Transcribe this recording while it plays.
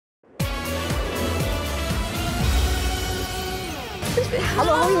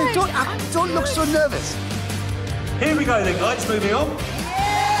Hello, how are you? Don't look so nervous. Here we go then, guys. Moving on.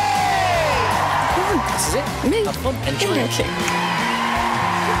 This is it. Me. Have fun. Enjoy it. Thank you.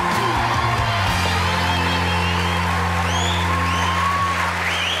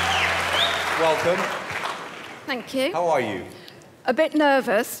 Welcome. Thank you. How are you? A bit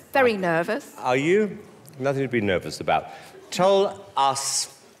nervous, very nervous. Are you? Nothing to be nervous about. Tell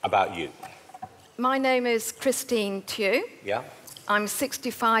us about you. My name is Christine Tew. Yeah? I'm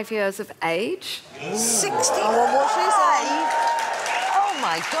 65 years of age. 60? I want what she's on. Oh,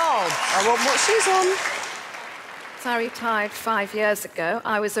 my God. I want what she's on. I retired 5 years ago.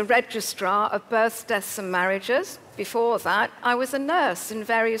 I was a registrar of births, deaths and marriages. Before that, I was a nurse in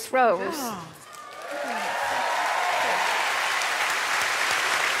various roles. Oh.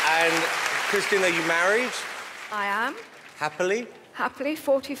 And, Christine, are you married? I am. Happily? Happily,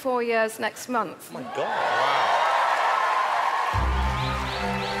 44 years next month. Oh, my God. Wow.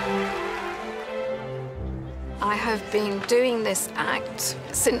 I have been doing this act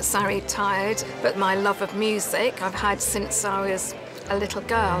since I retired, but my love of music I've had since I was a little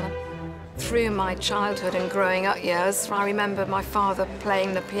girl. Through my childhood and growing up years, I remember my father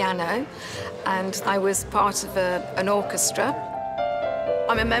playing the piano, and I was part of an orchestra.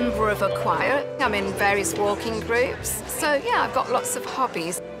 I'm a member of a choir. I'm in various walking groups. So, yeah, I've got lots of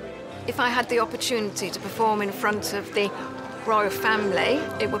hobbies. If I had the opportunity to perform in front of the royal family,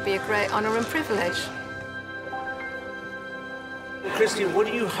 it would be a great honour and privilege. Christine, what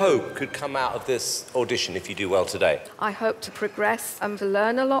do you hope could come out of this audition if you do well today? I hope to progress and to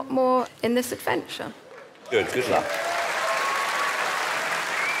learn a lot more in this adventure. Good luck.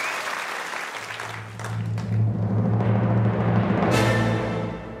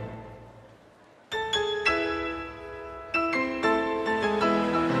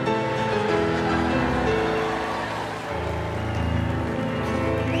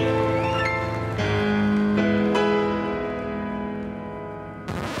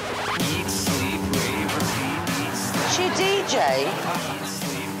 She DJ?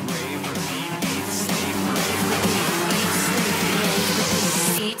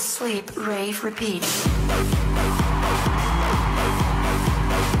 Eat, sleep, rave, repeat.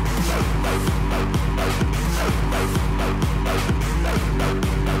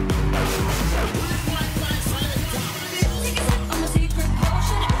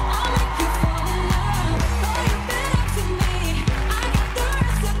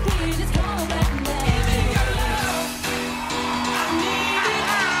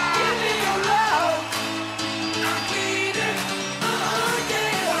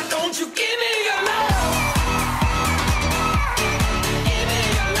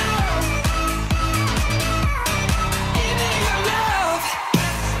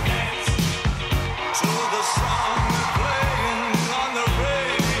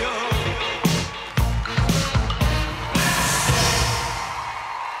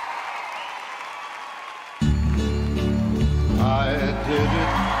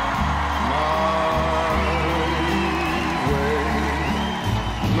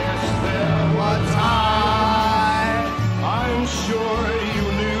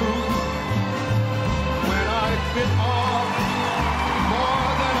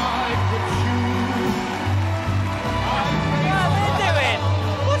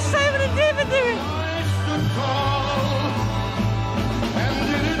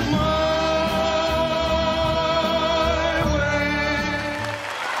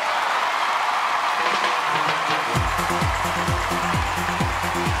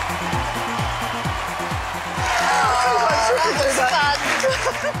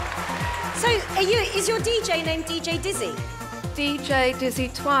 So, is your DJ named DJ Dizzy? DJ Dizzy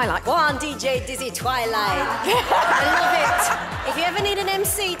Twilight. Go on, DJ Dizzy Twilight. I love it. If you ever need an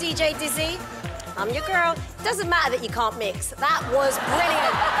MC, DJ Dizzy, I'm your girl. Doesn't matter that you can't mix. That was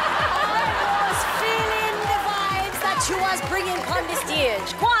brilliant. I was feeling the vibes that you was bringing on the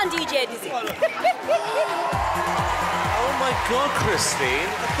stage. Go on, DJ Dizzy. Oh, my God, Christine.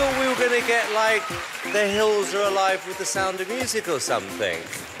 I thought we were going to get, like, The Hills Are Alive with the Sound of Music or something.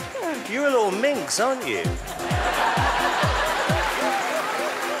 You're a little minx, aren't you?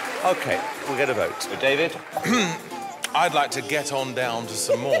 OK, we'll get a vote. So, David? I'd like to get on down to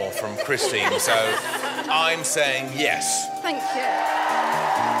some more from Christine, so I'm saying yes. Thank you.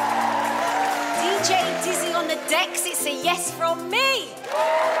 DJ Dizzy on the decks, it's a yes from me.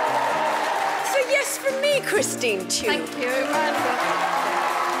 It's a yes from me, Christine Tew. Thank you, Amanda.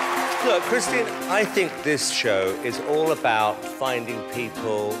 Look, Christine, I think this show is all about finding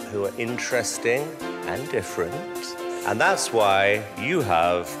people who are interesting and different, and that's why you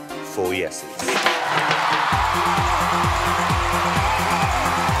have 4 yeses.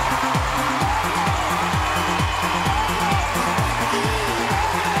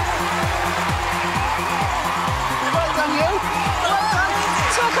 Well done, you.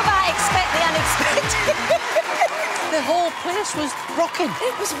 Talk about expect the unexpected. The whole place was rocking.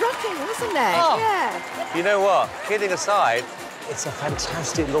 It was rocking, wasn't it? Oh. Yeah. You know what? Kidding aside, it's a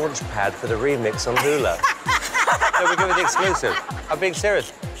fantastic launch pad for the remix on Hula. So we're giving the exclusive. I'm being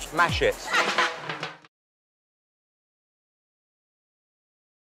serious. Smash it.